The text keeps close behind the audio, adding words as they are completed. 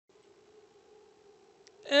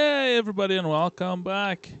Hey everybody and welcome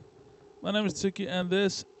back. My name is Tsuki and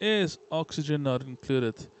this is Oxygen Not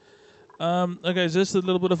Included. Okay, just a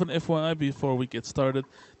little bit of an FYI before we get started.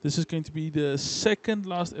 This is going to be the second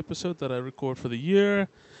last episode that I record for the year.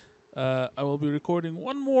 I will be recording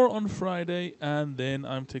one more on Friday and then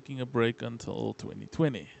I'm taking a break until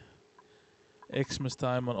 2020. Xmas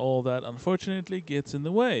time and all that unfortunately gets in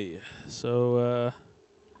the way. So,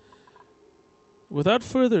 without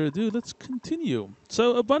further ado, let's continue.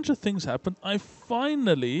 So a bunch of things happened. I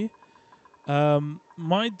finally,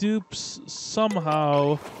 my dupes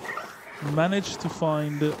somehow managed to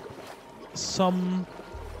find some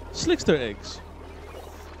Slickster eggs.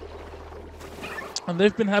 And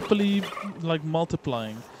they've been happily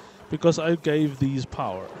multiplying because I gave these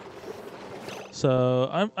power.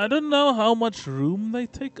 So I don't know how much room they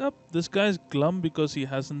take up. This guy's glum because he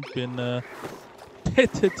hasn't been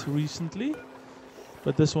petted recently.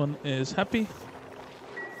 But this one is happy.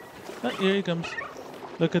 Ah, here he comes.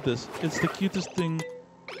 Look at this. It's the cutest thing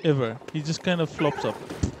ever. He just kind of flops up.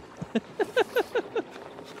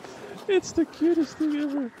 It's the cutest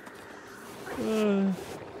thing ever.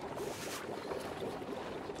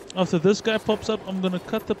 After this guy pops up, I'm gonna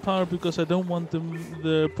cut the power because I don't want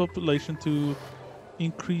the population to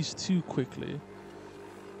increase too quickly.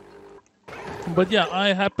 But yeah,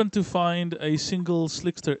 I happened to find a single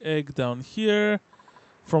Slickster egg down here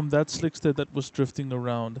from that Slickster that was drifting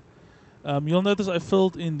around. You'll notice I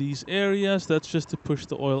filled in these areas. That's just to push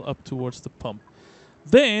the oil up towards the pump.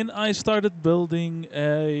 Then I started building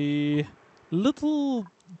a little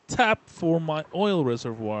tap for my oil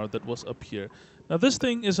reservoir that was up here. Now this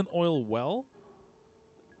thing is an oil well.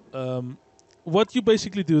 What you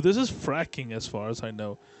basically do, this is fracking as far as I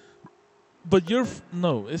know. But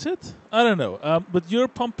no, is it? I don't know. But you're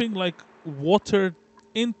pumping water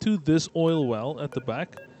into this oil well at the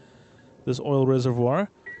back, this oil reservoir,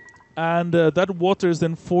 and that water is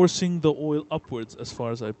then forcing the oil upwards, as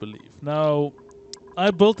far as I believe. Now,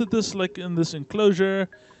 I built this in this enclosure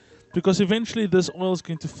because eventually this oil is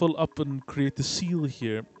going to fill up and create the seal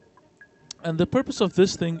here. And the purpose of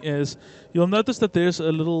this thing is, you'll notice that there's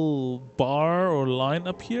a little bar or line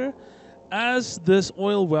up here. As this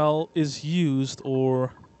oil well is used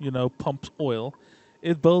or, pumps oil,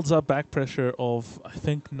 it builds up back pressure of, I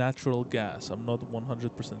think, natural gas. I'm not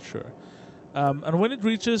 100% sure. And when it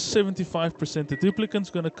reaches 75%, the duplicant's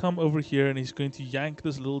going to come over here and he's going to yank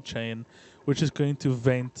this little chain, which is going to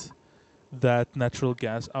vent that natural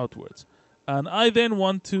gas outwards. And I then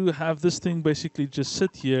want to have this thing basically just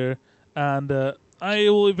sit here, and I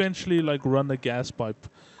will eventually run a gas pipe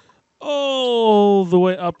all the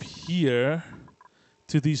way up here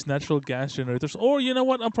to these natural gas generators. Or you know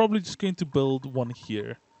what, I'm probably just going to build one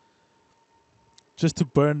here just to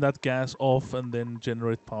burn that gas off and then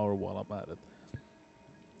generate power while I'm at it.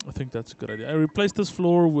 I think that's a good idea. I replaced this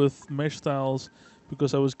floor with mesh tiles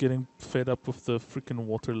because I was getting fed up with the freaking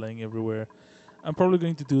water laying everywhere. I'm probably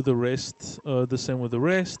going to do the rest, the same with the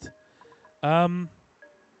rest.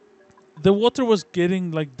 The water was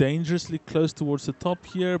getting dangerously close towards the top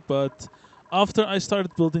here, but after I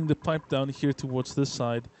started building the pipe down here towards this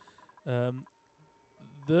side,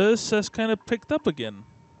 this has kind of picked up again.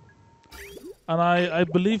 And I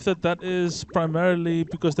believe that is primarily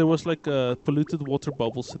because there was a polluted water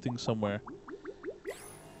bubble sitting somewhere.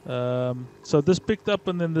 So this picked up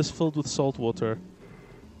and then this filled with salt water.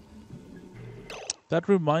 That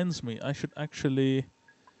reminds me, I should actually...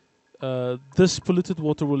 this polluted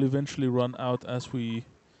water will eventually run out as we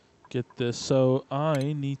get this. So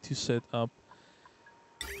I need to set up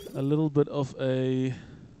a little bit of a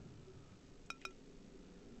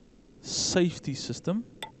safety system.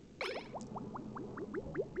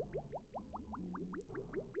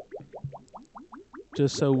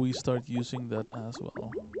 Just so we start using that as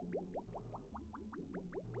well.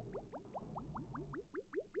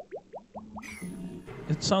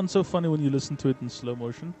 It sounds so funny when you listen to it in slow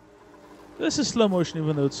motion. This is slow motion,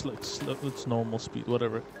 even though it's it's normal speed,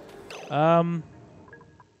 whatever.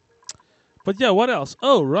 But yeah, what else?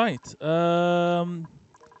 Oh, right. Oh,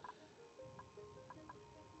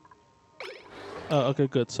 okay,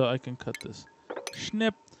 good. So I can cut this.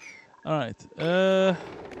 Snip. All right.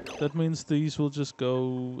 That means these will just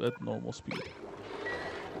go at normal speed.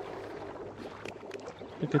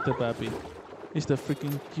 Look at the baby. He's the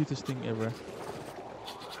freaking cutest thing ever.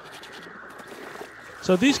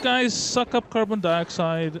 So these guys suck up carbon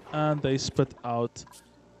dioxide and they spit out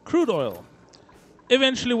crude oil.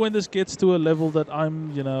 Eventually, when this gets to a level that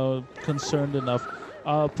I'm, concerned enough,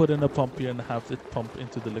 I'll put in a pump here and have it pump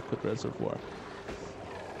into the liquid reservoir.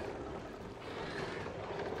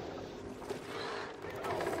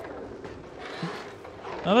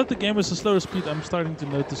 Now that the game is a slower speed, I'm starting to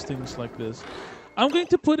notice things like this. I'm going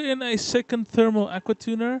to put in a second thermal aqua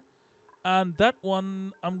tuner, and that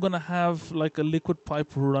one I'm gonna have like a liquid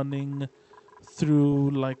pipe running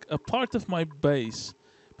through like a part of my base,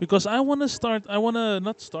 because I want to start. I want to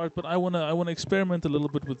not start, but I want to experiment a little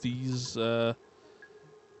bit with these,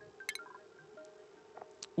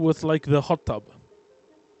 with like the hot tub.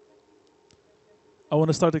 I want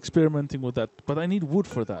to start experimenting with that, but I need wood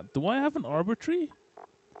for that. Do I have an arbor tree?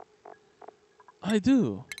 I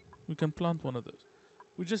do. We can plant one of those.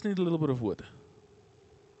 We just need a little bit of wood.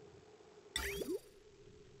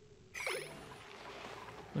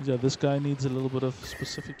 And yeah, this guy needs a little bit of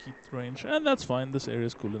specific heat range, and that's fine. This area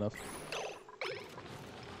is cool enough.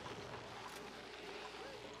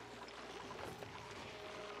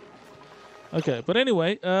 Okay, but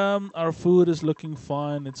anyway, our food is looking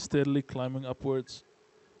fine. It's steadily climbing upwards.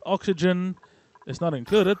 Oxygen is not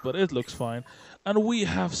included, but it looks fine. And we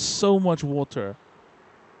have so much water.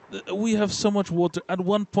 We have so much water. At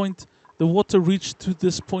one point, the water reached to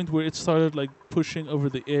this point where it started like pushing over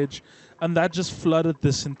the edge, and that just flooded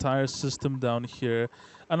this entire system down here.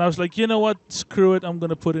 And I was like, you know what? Screw it. I'm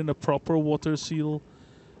gonna put in a proper water seal,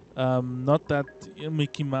 not that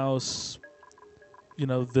Mickey Mouse,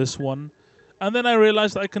 this one. And then I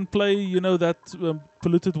realized I can play, that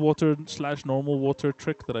polluted water / normal water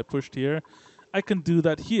trick that I pushed here. I can do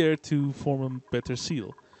that here to form a better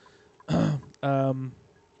seal.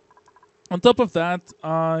 On top of that,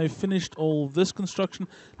 I finished all this construction.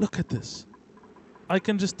 Look at this. I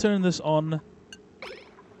can just turn this on,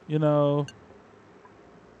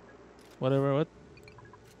 what?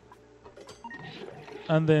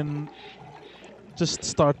 And then just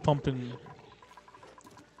start pumping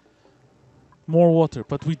more water,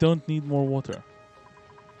 but we don't need more water.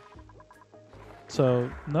 So,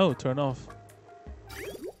 no, turn off.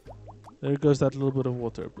 There goes that little bit of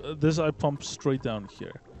water. This I pump straight down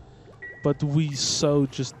here. But we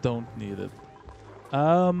just don't need it.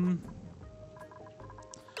 Oh,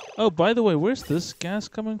 by the way, where's this gas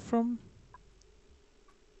coming from?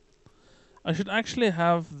 I should actually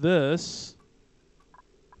have this.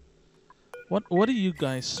 What do you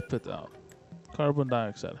guys spit out? Carbon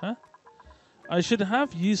dioxide, huh? I should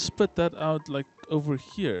have you spit that out like over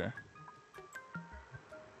here.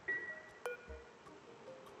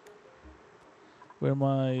 Where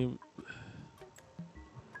my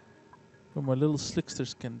little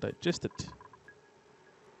slicksters can digest it.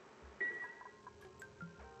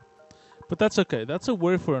 But that's okay. That's a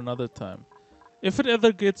worry for another time. If it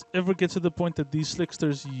ever gets to the point that these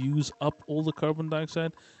slicksters use up all the carbon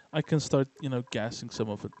dioxide, I can start, gassing some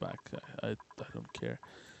of it back. I don't care.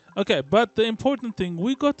 Okay, but the important thing,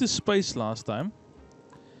 we got to space last time.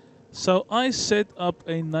 So I set up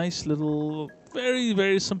a nice little, very,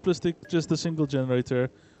 very simplistic, just a single generator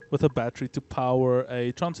with a battery to power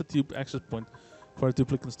a transit tube access point for our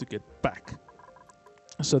duplicants to get back.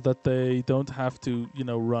 So that they don't have to,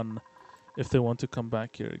 run if they want to come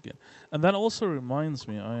back here again. And that also reminds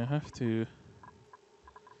me, I have to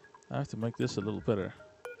make this a little better.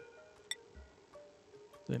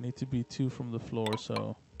 They need to be 2 from the floor,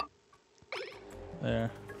 so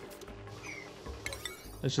there.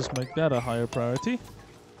 Let's just make that a higher priority.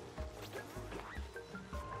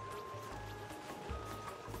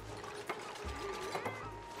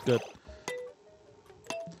 Good.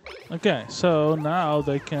 Okay, so now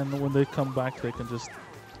they can, when they come back, they can just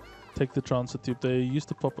take the transit tube. They used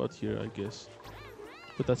to pop out here, I guess.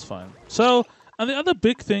 But that's fine. So, and the other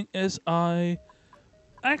big thing is I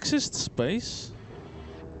accessed space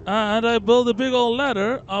and I built a big old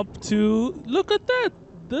ladder up to, look at that,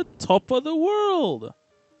 the top of the world.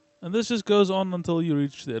 And this just goes on until you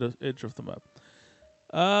reach the edge of the map.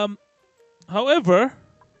 However,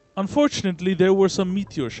 unfortunately, there were some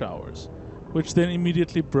meteor showers, which then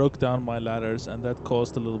immediately broke down my ladders, and that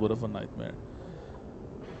caused a little bit of a nightmare.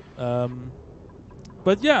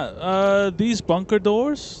 But yeah, these bunker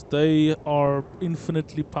doors, they are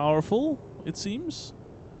infinitely powerful, it seems.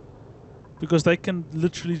 Because they can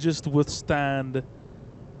literally just withstand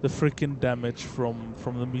the freaking damage from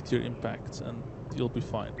the meteor impacts, and you'll be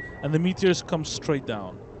fine. And the meteors come straight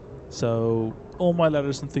down. So all my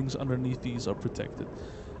ladders and things underneath these are protected.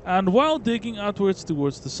 And while digging outwards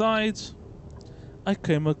towards the sides, I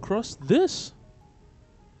came across this.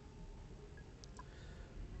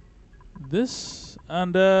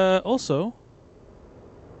 And also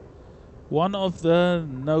one of the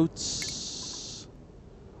notes,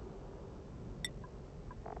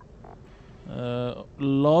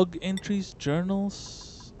 log entries,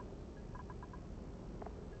 journals,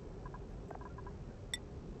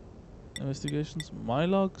 investigations, my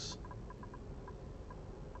logs.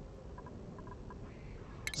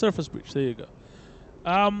 Surface breach. There you go.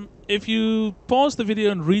 If you pause the video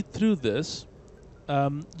and read through this,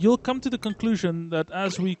 you'll come to the conclusion that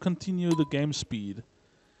as we continue the game speed,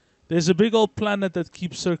 there's a big old planet that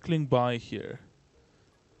keeps circling by here.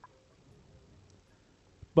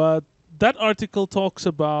 But that article talks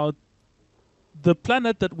about the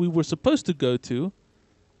planet that we were supposed to go to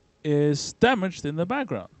is damaged in the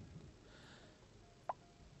background.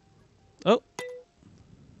 Oh.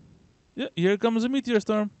 Yeah, here comes a meteor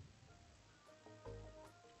storm.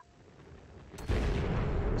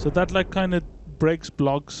 So that like kind of breaks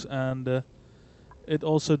blocks, and it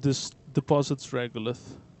also deposits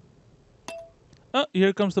regolith. Oh,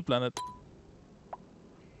 here comes the planet.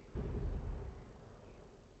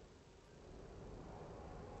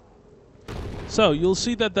 So you'll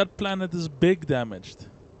see that that planet is big damaged.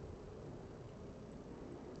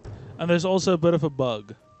 And there's also a bit of a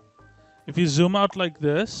bug. If you zoom out like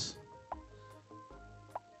this,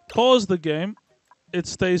 pause the game, it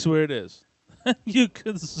stays where it is. You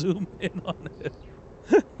can zoom in on it.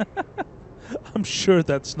 I'm sure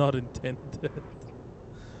that's not intended.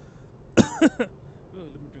 Let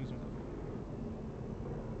me drink some coffee.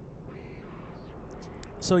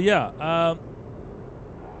 So yeah,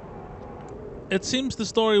 it seems the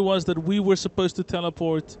story was that we were supposed to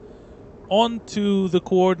teleport onto the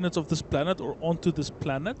coordinates of this planet, or onto this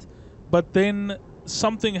planet, but then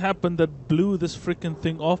something happened that blew this freaking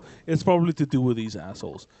thing off. It's probably to do with these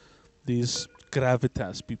assholes, these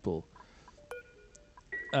Gravitas people.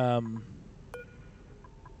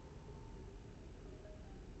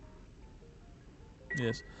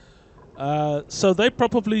 Yes. So they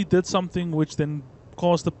probably did something which then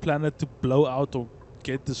caused the planet to blow out or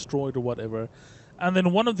get destroyed or whatever. And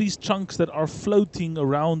then one of these chunks that are floating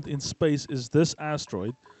around in space is this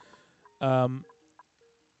asteroid,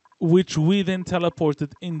 which we then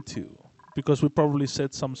teleported into, because we probably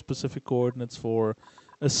set some specific coordinates for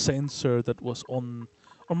a sensor that was on,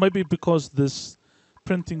 or maybe because this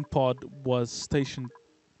printing pod was stationed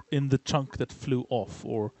in the chunk that flew off,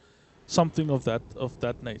 or something of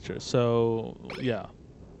that nature. So yeah,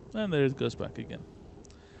 and there it goes back again.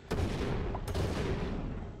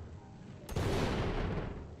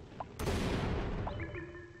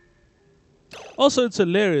 Also, it's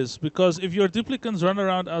hilarious because if your duplicants run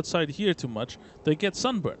around outside here too much, they get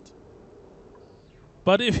sunburnt.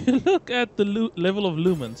 But if you look at the level of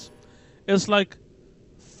lumens, it's like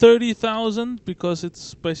 30,000 because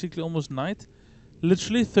it's basically almost night.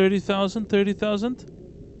 Literally 30,000, 30,000.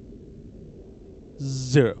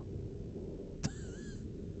 Zero.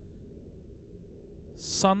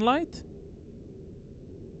 Sunlight.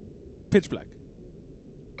 Pitch black.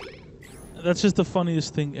 That's just the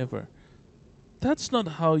funniest thing ever. That's not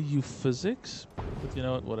how you physics, but you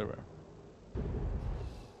know what, whatever.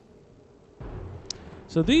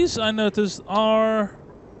 So these, I noticed, are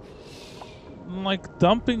like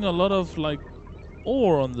dumping a lot of like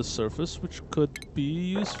ore on the surface, which could be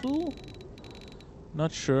useful.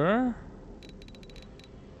 Not sure.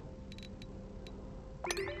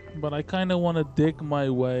 But I kind of want to dig my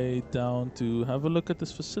way down to have a look at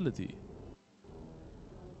this facility.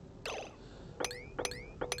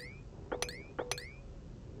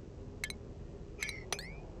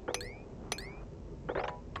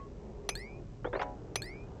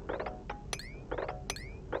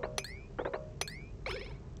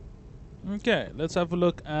 Okay, let's have a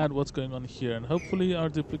look at what's going on here, and hopefully our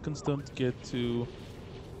duplicants don't get too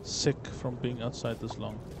sick from being outside this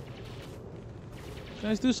long.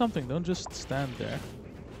 Guys, do something, don't just stand there.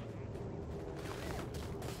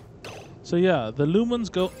 So yeah, the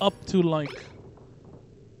lumens go up to like...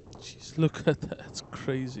 Jeez, look at that, it's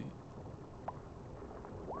crazy.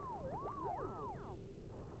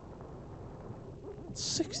 It's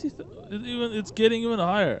 60, it's getting even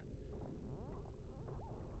higher.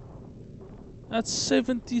 That's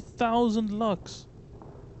 70,000 lux.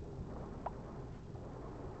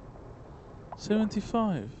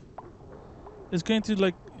 75. It's going to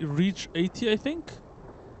like reach 80, I think,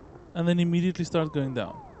 and then immediately start going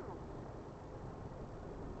down.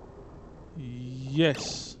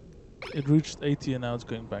 Yes, it reached 80 and now it's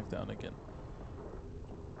going back down again.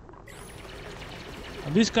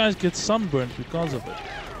 And these guys get sunburned because of it.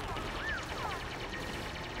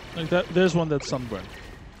 Like that, there's one that's sunburned.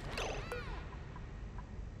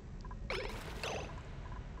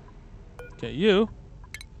 Okay, you.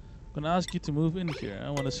 I'm gonna ask you to move in here. I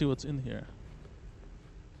want to see what's in here.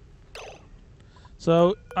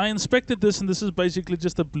 So I inspected this, and this is basically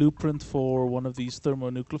just a blueprint for one of these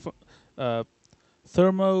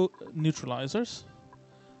thermoneutralizers,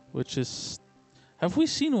 which is... Have we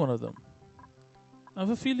seen one of them? I have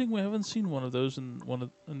a feeling we haven't seen one of those in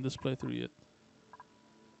this playthrough yet.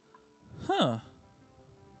 Huh.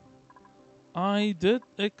 I did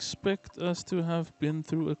expect us to have been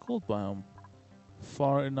through a cold biome.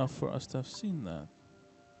 Far enough for us to have seen that.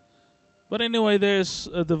 But anyway, there's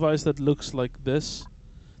a device that looks like this.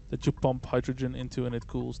 That you pump hydrogen into and it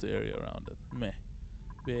cools the area around it. Meh.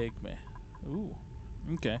 Big meh. Ooh.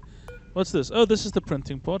 Okay. What's this? Oh, this is the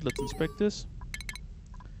printing pod. Let's inspect this.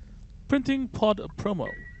 Printing pod promo.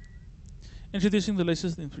 Introducing the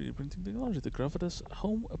latest in 3D printing technology, the Gravitas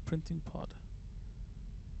home printing pod.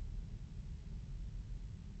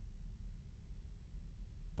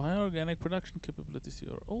 Bioorganic production capabilities to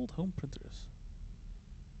your old home printers.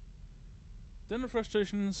 Then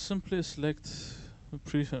frustration, simply select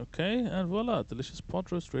okay, and voila, delicious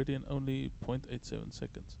pod roast ready in only 0.87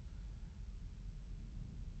 seconds.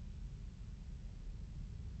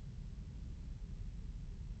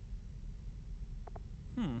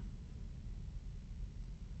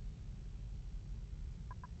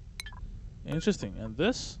 Interesting. And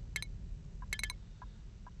this?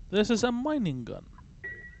 This is a mining gun.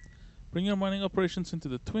 Bring your mining operations into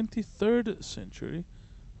the 23rd century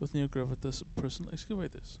with new Gravitas personal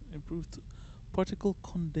excavators. Improved particle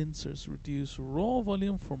condensers reduce raw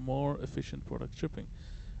volume for more efficient product shipping.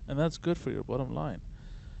 And that's good for your bottom line.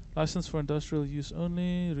 License for industrial use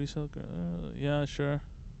only. Resale. Yeah, sure.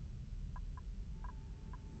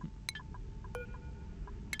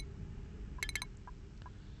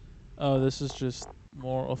 Oh, this is just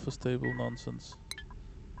more office table nonsense.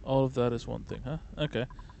 All of that is one thing, huh? Okay.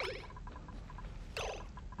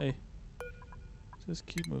 Hey. Just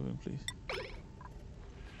keep moving, please.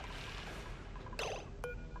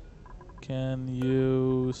 Can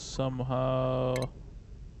you somehow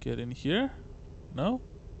get in here? No?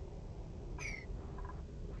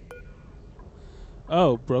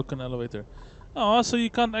 Oh, broken elevator. Oh, so you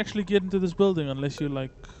can't actually get into this building unless you, like,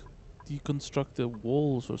 deconstruct the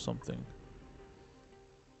walls or something.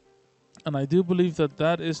 And I do believe that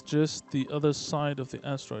that is just the other side of the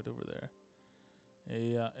asteroid over there.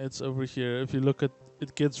 Yeah, it's over here. If you look at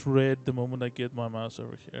it, gets red the moment I get my mouse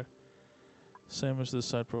over here. Same as this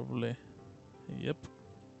side, probably. Yep.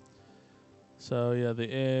 So yeah,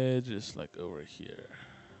 the edge is like over here.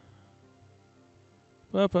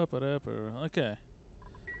 Okay.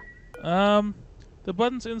 The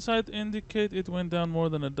buttons inside indicate it went down more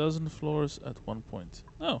than a dozen floors at one point.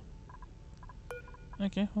 Oh.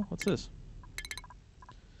 Okay, well, what's this?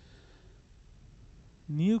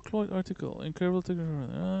 Nucleoid article. Incredible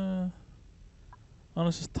technology.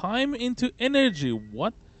 Honest time into energy.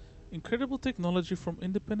 What? Incredible technology from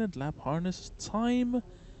independent lab harnesses time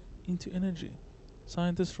into energy.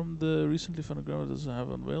 Scientists from the recently founded Gravitas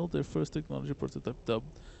have unveiled their first technology prototype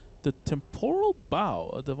dubbed the temporal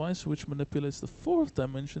bow, a device which manipulates the fourth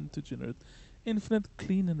dimension to generate infinite,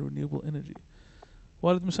 clean, and renewable energy.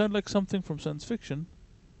 While it may sound like something from science fiction,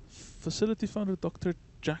 facility founder Dr.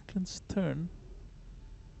 Jacqueline Stern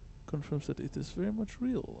confirms that it is very much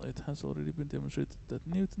real. It has already been demonstrated that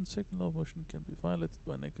Newton's second law of motion can be violated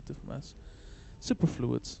by negative mass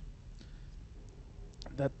superfluids.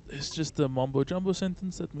 That is just a mumbo-jumbo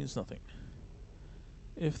sentence that means nothing.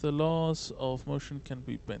 If the laws of motion can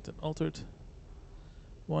be bent and altered,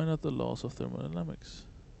 why not the laws of thermodynamics?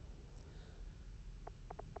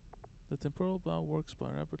 The temporal bow works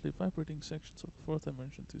by rapidly vibrating sections of the fourth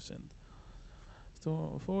dimension to send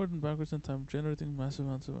forward and backwards in time, generating massive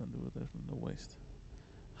amounts of energy with no waste.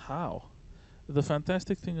 How? The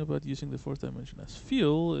fantastic thing about using the fourth dimension as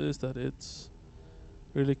fuel is that it's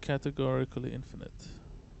really categorically infinite.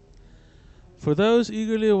 For those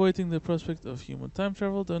eagerly awaiting the prospect of human time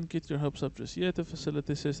travel, don't get your hopes up just yet. The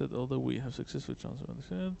facility says that although we have successfully transferred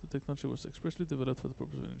the technology was expressly developed for the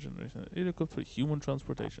purpose of energy generation and equipped for human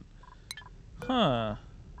transportation. Huh.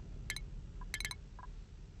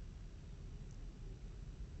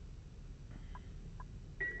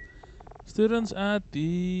 Students at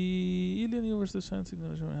the Alien University Science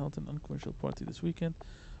Technology held an unconventional party this weekend.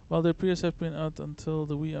 While their peers have been out until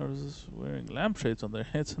the wee hours wearing lampshades on their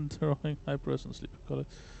heads and drawing eyebrows and sleepy colors.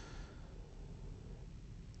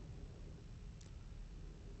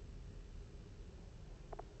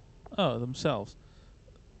 Oh, themselves.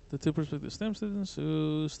 The two prospective STEM students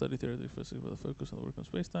who study theoretical physics with a focus on the work on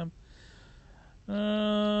space-time.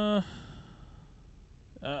 I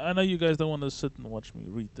know you guys don't want to sit and watch me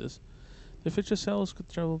read this. The future selves could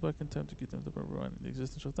travel back in time to get them to provide the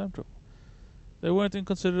existence of time travel. They weren't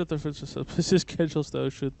inconsiderate of their future busy schedules, though,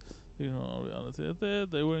 should they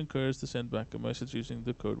were encouraged to send back a message using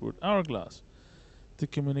the code word hourglass to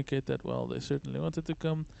communicate that while they certainly wanted to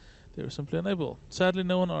come, They were simply unable. Sadly,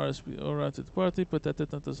 no one RSV arrived at the party, but that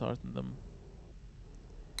did not dishearten them.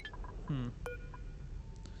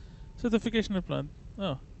 Certification applied.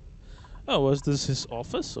 Oh. Oh, was this his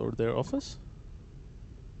office or their office?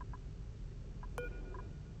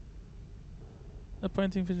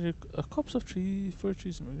 Appointing a copse of fir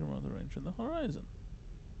trees moving around the range on the horizon.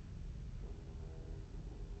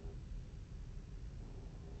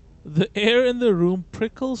 The air in the room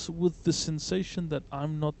prickles with the sensation that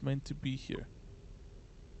I'm not meant to be here.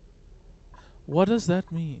 What does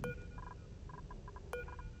that mean?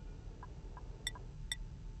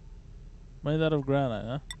 Made out of granite,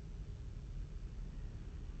 huh?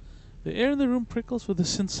 The air in the room prickles with the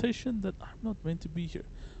sensation that I'm not meant to be here.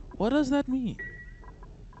 What does that mean?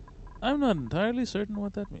 I'm not entirely certain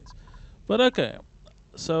what that means. But okay.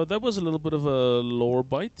 So that was a little bit of a lore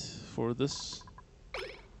bite for this,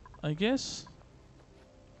 I guess.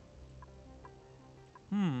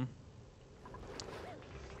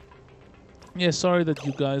 Yeah, sorry that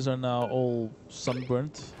you guys are now all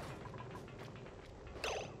sunburnt.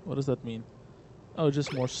 What does that mean? Oh,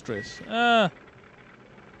 just more stress. Ah!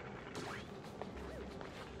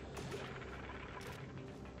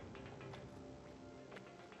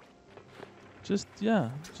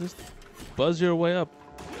 Just buzz your way up.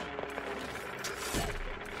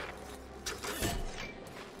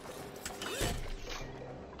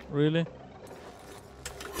 Really?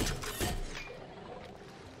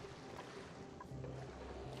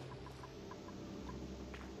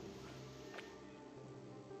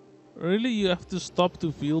 Really? You have to stop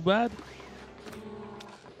to feel bad?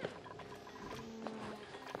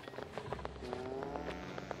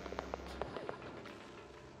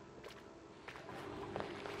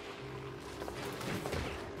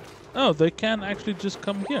 Oh, they can actually just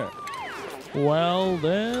come here. Well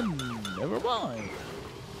then, never mind.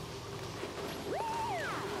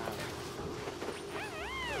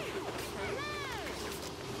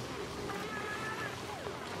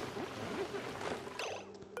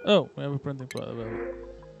 Oh, we have a printing press available.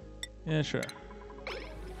 Yeah, sure.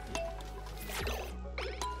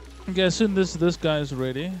 Okay, as soon as this guy's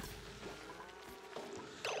ready.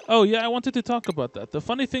 Oh yeah, I wanted to talk about that. The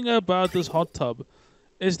funny thing about this hot tub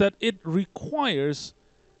is that it requires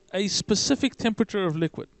a specific temperature of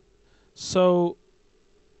liquid. So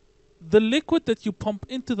the liquid that you pump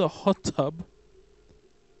into the hot tub,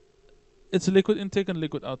 it's a liquid intake and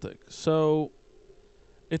liquid outtake. So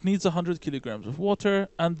it needs 100 kilograms of water,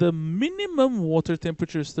 and the minimum water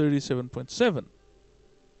temperature is 37.7.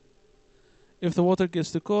 If the water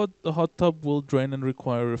gets too cold, the hot tub will drain and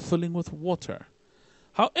require refilling with water.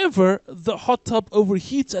 However, the hot tub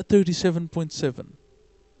overheats at 37.7.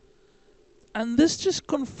 And this just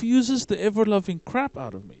confuses the ever-loving crap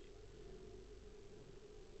out of me.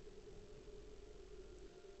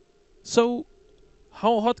 So,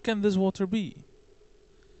 how hot can this water be?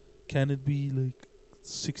 Can it be like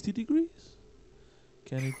 60 degrees?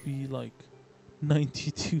 Can it be like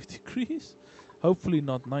 92 degrees? Hopefully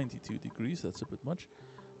not 92 degrees, that's a bit much.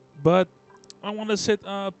 But I want to set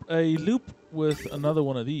up a loop with another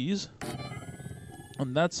one of these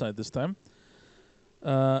on that side this time.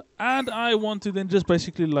 And I want to then just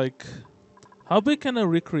basically like, how big can a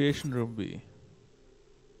recreation room be?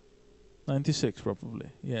 96 probably,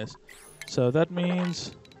 yes. So that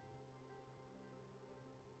means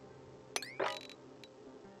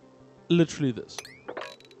literally this.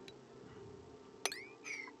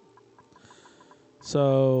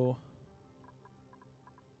 So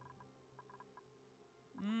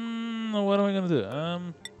what am I gonna do?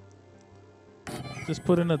 Just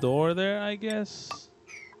put in a door there, I guess.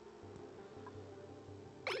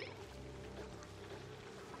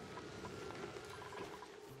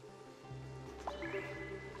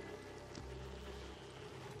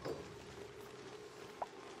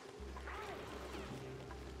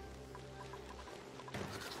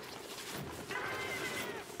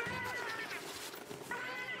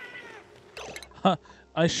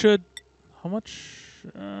 I should. How much?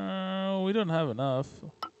 We don't have enough.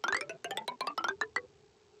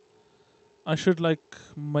 I should like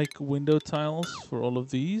make window tiles for all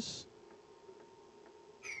of these.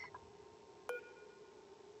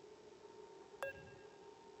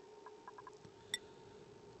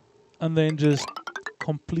 And then just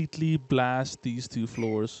completely blast these two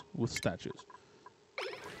floors with statues.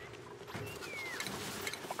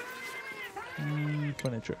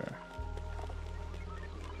 Furniture.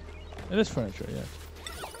 It is furniture, yes.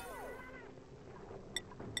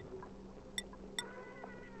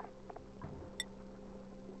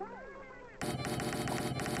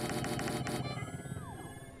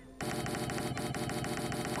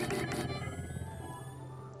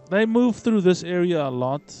 They move through this area a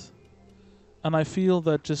lot, and I feel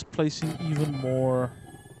that just placing even more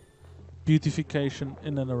beautification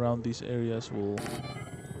in and around these areas will...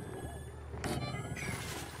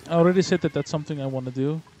 I already said that that's something I want to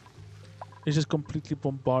do. Is just completely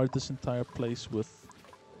bombard this entire place with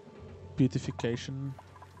beautification.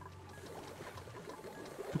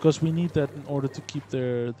 Because we need that in order to keep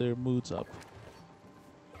their moods up.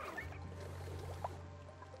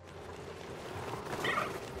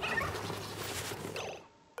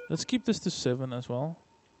 Let's keep this to 7 as well.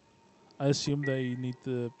 I assume they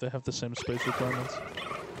have the same space requirements.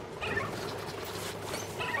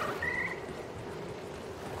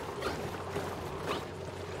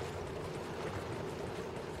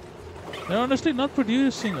 They're honestly not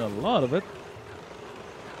producing a lot of it.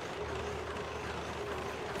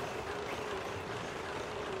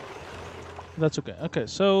 That's okay. Okay,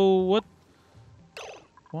 so what?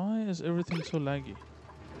 Why is everything so laggy?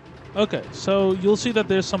 Okay, so you'll see that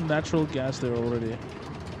there's some natural gas there already.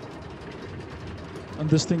 And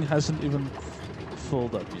this thing hasn't even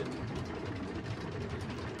filled up yet.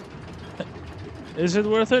 Is it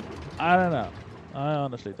worth it? I don't know. I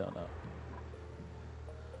honestly don't know.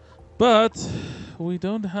 But we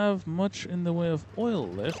don't have much in the way of oil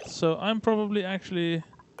left, so I'm probably actually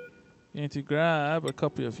going to grab a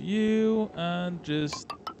copy of you and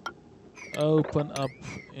just open up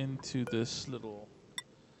into this little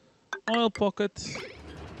oil pocket.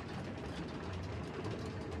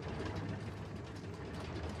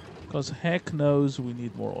 Because heck knows we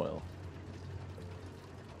need more oil.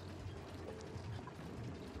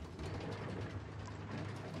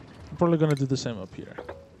 I'm probably going to do the same up here.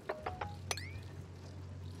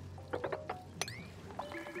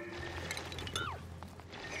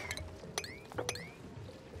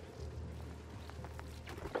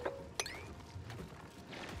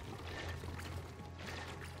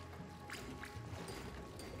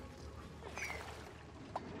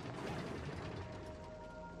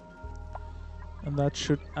 And that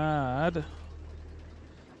should add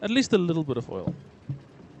at least a little bit of oil.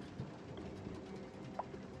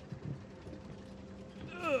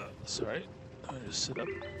 Sorry, let me just sit up.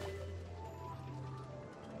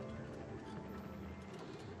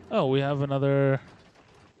 Oh, we have another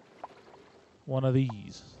one of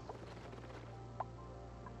these.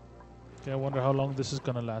 Okay, I wonder how long this is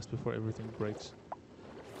gonna last before everything breaks.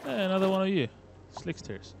 Hey, another one of you,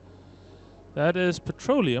 slicksters. That is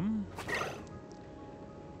petroleum,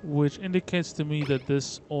 which indicates to me that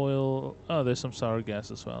this oil... Oh, there's some sour gas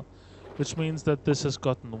as well. Which means that this has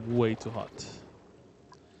gotten way too hot.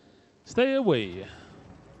 Stay away.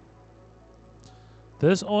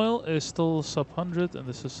 This oil is still sub 100 and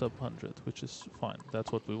this is sub 100, which is fine.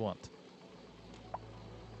 That's what we want.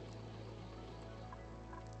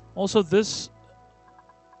 Also, this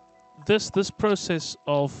process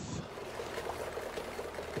of...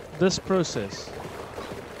 This process...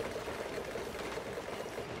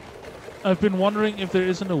 I've been wondering if there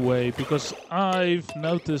isn't a way, because I've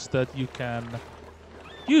noticed that you can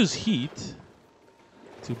use heat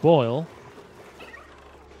to boil,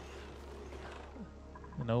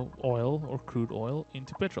 you know, oil or crude oil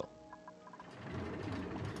into petrol.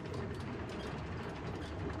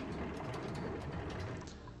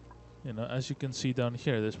 You know, as you can see down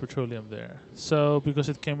here, there's petroleum there. So, because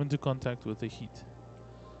it came into contact with the heat.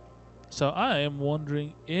 So I am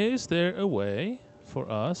wondering, is there a way for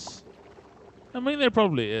us... I mean, there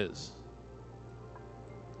probably is.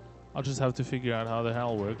 I'll just have to figure out how the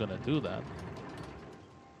hell we're gonna do that.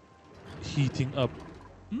 Heating up.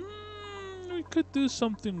 We could do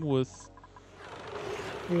something with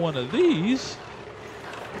one of these.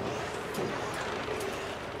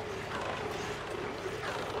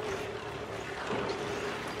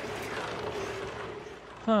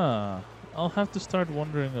 Huh. I'll have to start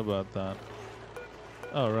wondering about that.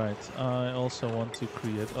 Alright, I also want to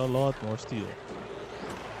create a lot more steel.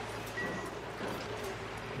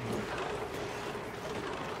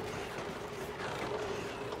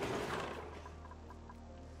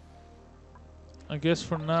 I guess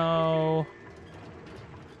for now...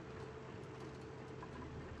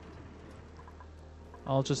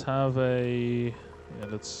 I'll just have a... Yeah,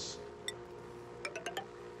 let's...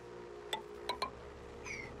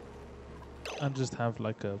 And just have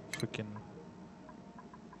like a freaking...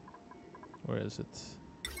 Where is it?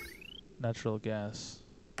 Natural gas.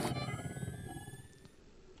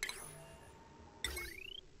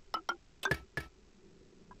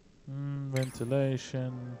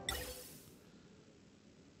 Ventilation.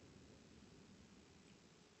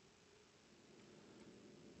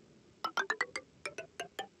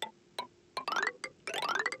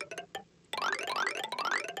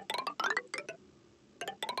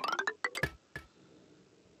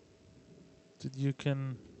 that you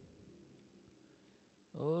can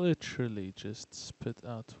literally just spit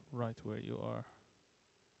out right where you are.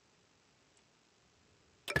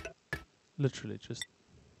 Literally just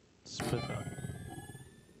spit out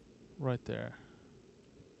right there.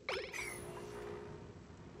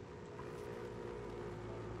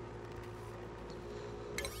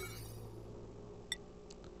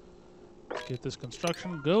 Get this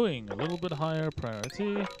construction going. A little bit higher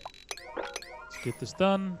priority. Let's get this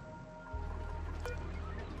done.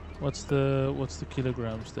 What's the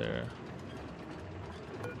kilograms there?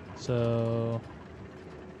 So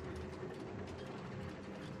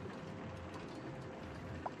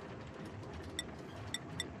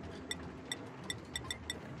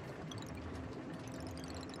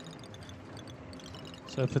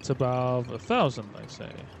if it's above 1,000, I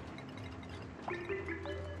say.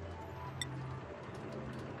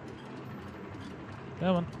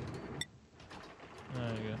 Come on. There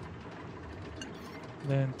you go.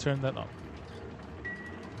 Then turn that on.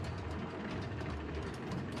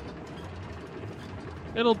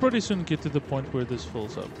 It'll pretty soon get to the point where this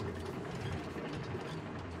fills up.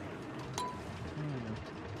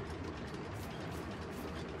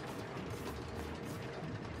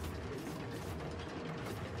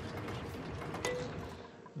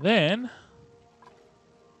 Then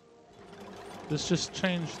this just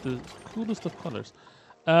changed the coolest of colors.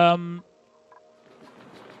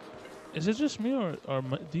 Is it just me, or are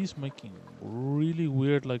these making really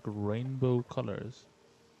weird, like, rainbow colors?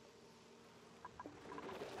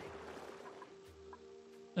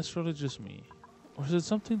 It's really just me. Or is it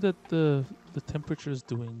something that the temperature is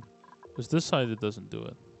doing? Because this side, it doesn't do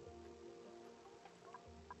it.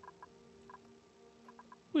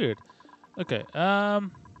 Weird. Okay,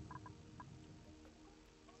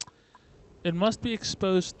 it must be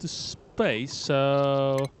exposed to space,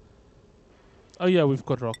 so... Oh yeah, we've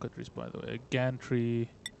got rocketries, by the way. A gantry,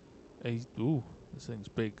 ooh, this thing's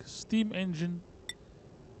big. Steam engine,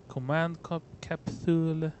 command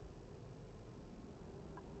capsule.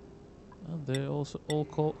 And they also all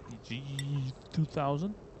call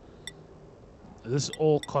G2000. This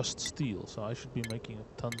all costs steel, so I should be making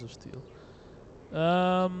tons of steel.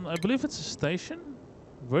 I believe it's a station.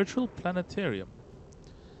 Virtual planetarium.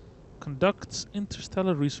 Conducts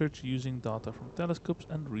interstellar research using data from telescopes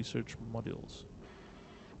and research modules.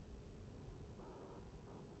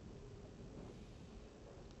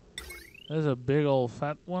 There's a big old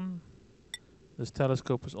fat one. This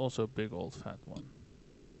telescope is also a big old fat one.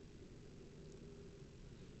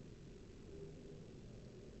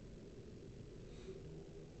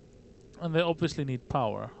 And they obviously need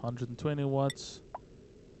power. 120 watts.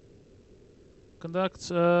 Conducts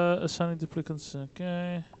assigning duplicates.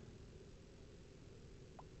 Okay.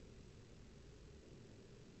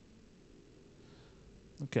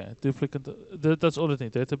 Okay, duplicate. That's all it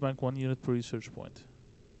needs. Databank 1 unit per research point.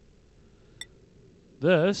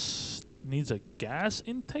 This needs a gas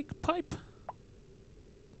intake pipe?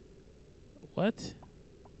 What?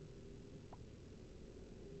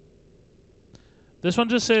 This one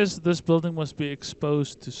just says this building must be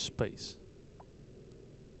exposed to space.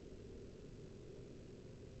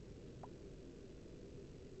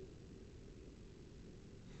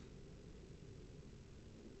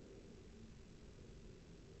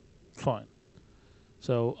 Fine.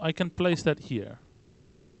 So I can place that here.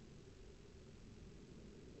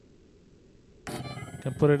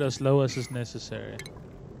 Can put it as low as is necessary.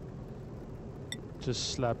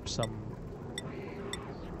 Just slap some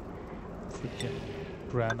freaking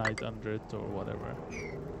granite under it or whatever.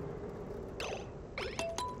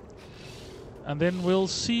 And then we'll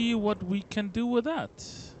see what we can do with that.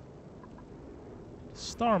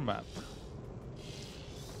 Star map.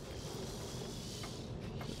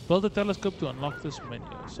 Build a telescope to unlock this menu.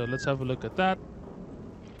 So let's have a look at that.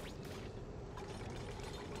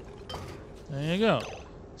 There you go.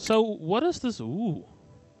 So what is this? Ooh,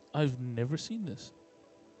 I've never seen this.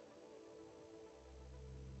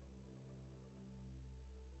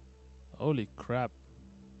 Holy crap.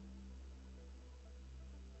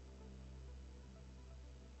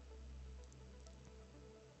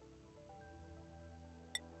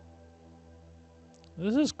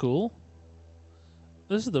 This is cool.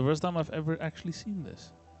 This is the first time I've ever actually seen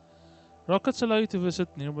this. Rockets allow you to visit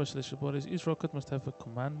nearby celestial bodies. Each rocket must have a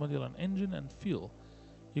command module, an engine, and fuel.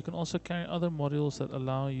 You can also carry other modules that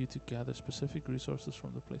allow you to gather specific resources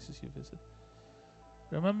from the places you visit.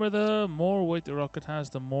 Remember, the more weight a rocket has,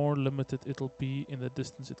 the more limited it'll be in the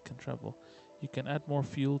distance it can travel. You can add more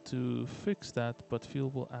fuel to fix that, but fuel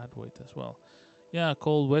will add weight as well. Yeah,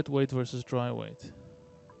 called wet weight versus dry weight.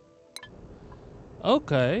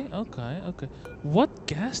 Okay. What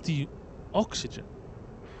gas do you... Oxygen.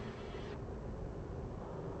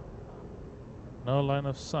 No line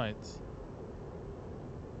of sight.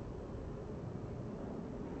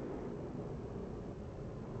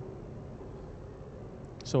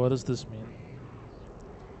 So what does this mean?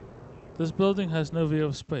 This building has no view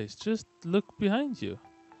of space. Just look behind you.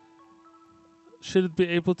 Should it be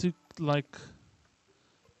able to, like,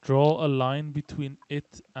 draw a line between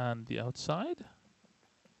it and the outside?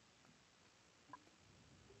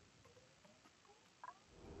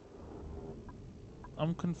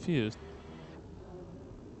 I'm confused.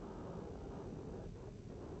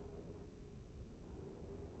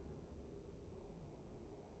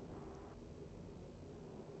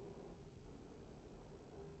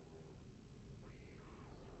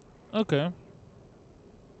 Okay.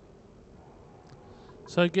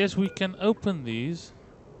 So I guess we can open these.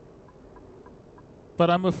 But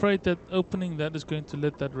I'm afraid that opening that is going to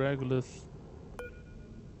let that regolith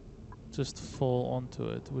just fall onto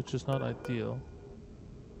it, which is not ideal.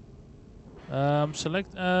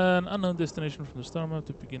 Select an unknown destination from the star map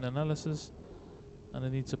to begin analysis. And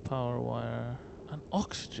it needs a power wire and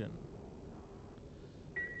oxygen.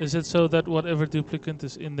 Is it so that whatever duplicant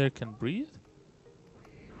is in there can breathe?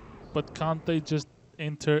 But can't they just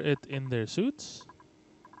enter it in their suits?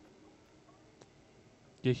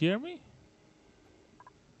 You hear me?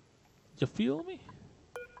 You feel me?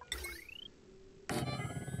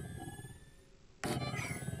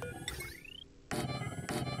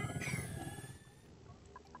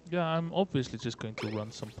 Yeah, I'm obviously just going to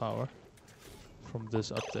run some power from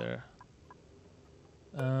this up there.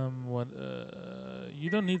 You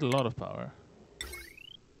don't need a lot of power.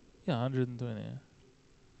 Yeah, 120.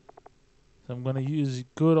 So I'm gonna use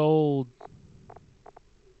good old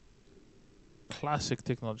classic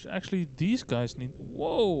technology. Actually, these guys need...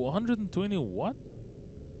 Whoa, 120 watt?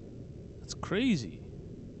 That's crazy.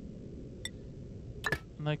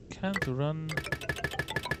 And I can't run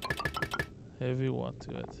heavy watt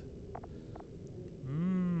to it.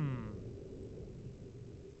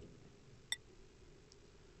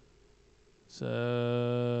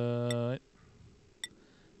 So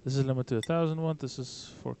this is limited to 1000 watt. This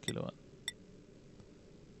is 4 kilowatt.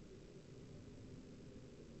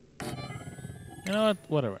 You know what?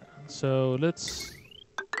 Whatever. So let's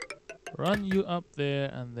run you up there,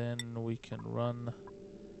 and then we can run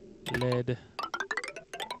lead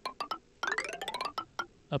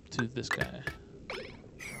up to this guy.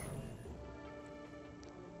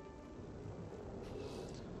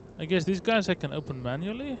 I guess these guys I can open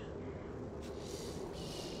manually.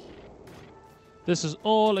 This is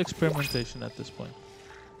all experimentation at this point.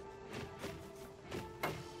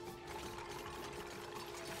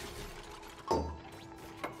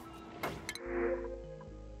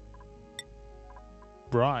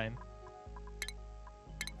 Brine.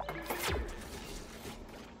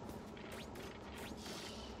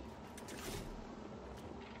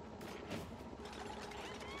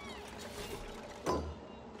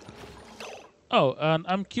 Oh, and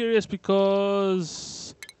I'm curious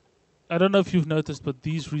because I don't know if you've noticed, but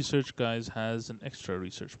these research guys has an extra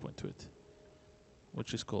research point to it,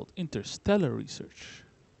 which is called interstellar research.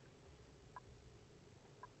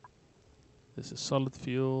 This is solid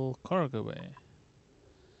fuel cargo bay.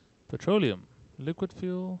 Petroleum, liquid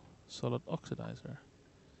fuel, solid oxidizer.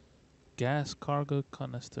 Gas cargo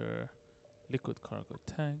canister, liquid cargo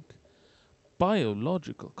tank.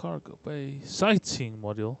 Biological cargo bay, sightseeing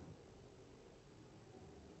module.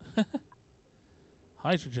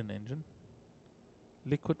 Hydrogen engine.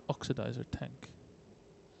 Liquid oxidizer tank.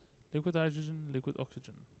 Liquid hydrogen, liquid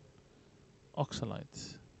oxygen.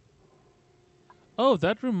 Oxalite. Oh,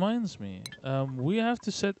 that reminds me. We have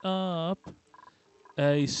to set up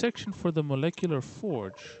a section for the molecular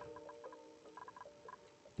forge.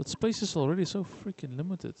 But space is already so freaking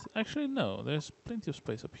limited. Actually, no. There's plenty of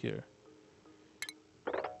space up here.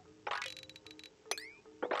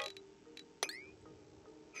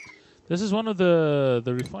 This is one of the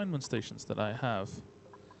refinement stations that I have.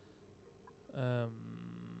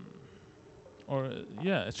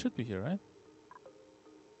 Yeah, it should be here, right?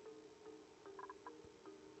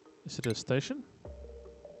 Is it a station?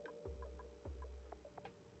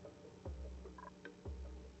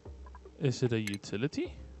 Is it a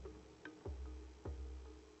utility?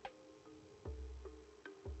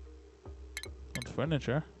 Not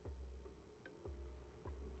furniture.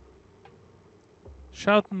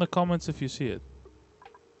 Shout in the comments if you see it.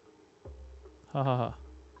 Ha ha ha.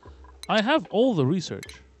 I have all the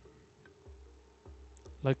research.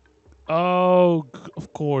 Like, oh,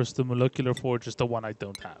 of course, the molecular forge is the one I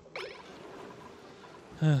don't have.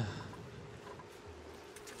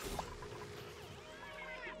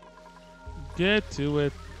 Get to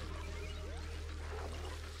it.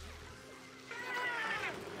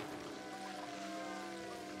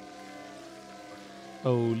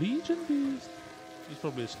 Oh, Legion Beast. He's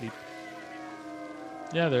probably asleep.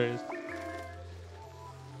 Yeah, there he is.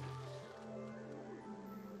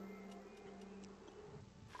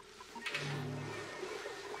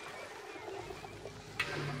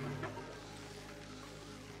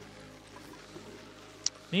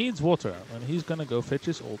 Needs water, and he's gonna go fetch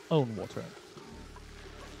his own water.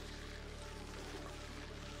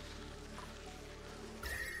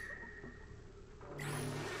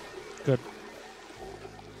 Good.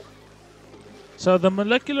 So the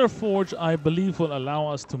molecular forge, I believe, will allow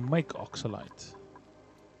us to make oxalite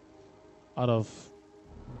out of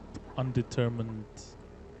undetermined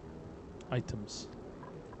items.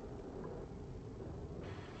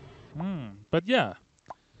 But yeah,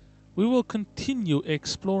 we will continue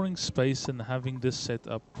exploring space and having this set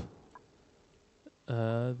up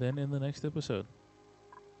then in the next episode.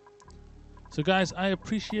 So guys, I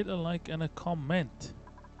appreciate a like and a comment.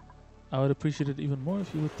 I would appreciate it even more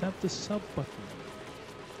if you would tap the sub button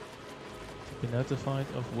to be notified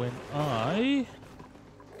of when I...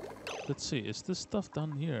 Let's see, is this stuff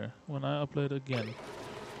done here when I upload again?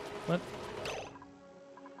 What?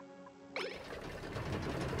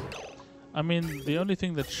 I mean, the only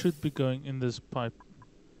thing that should be going in this pipe...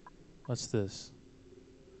 What's this?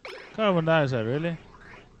 Carbon dioxide, really?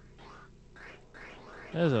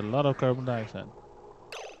 There's a lot of carbon dioxide.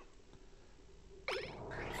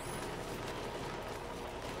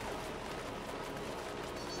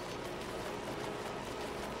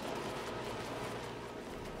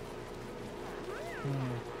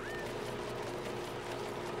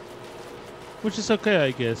 Which is okay,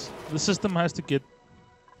 I guess. The system has to get...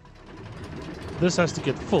 This has to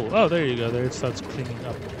get full. Oh, there you go. There it starts cleaning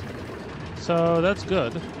up. So that's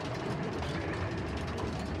good.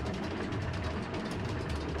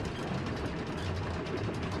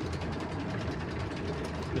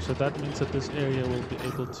 So that means that this area will be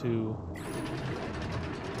able to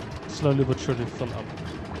slowly but surely fill up.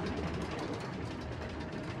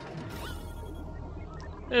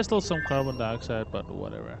 There's still some carbon dioxide, but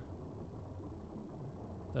whatever.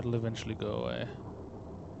 That'll eventually go away.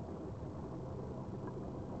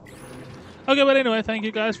 Okay, but anyway, thank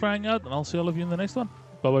you guys for hanging out, and I'll see all of you in the next one.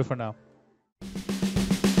 Bye-bye for now.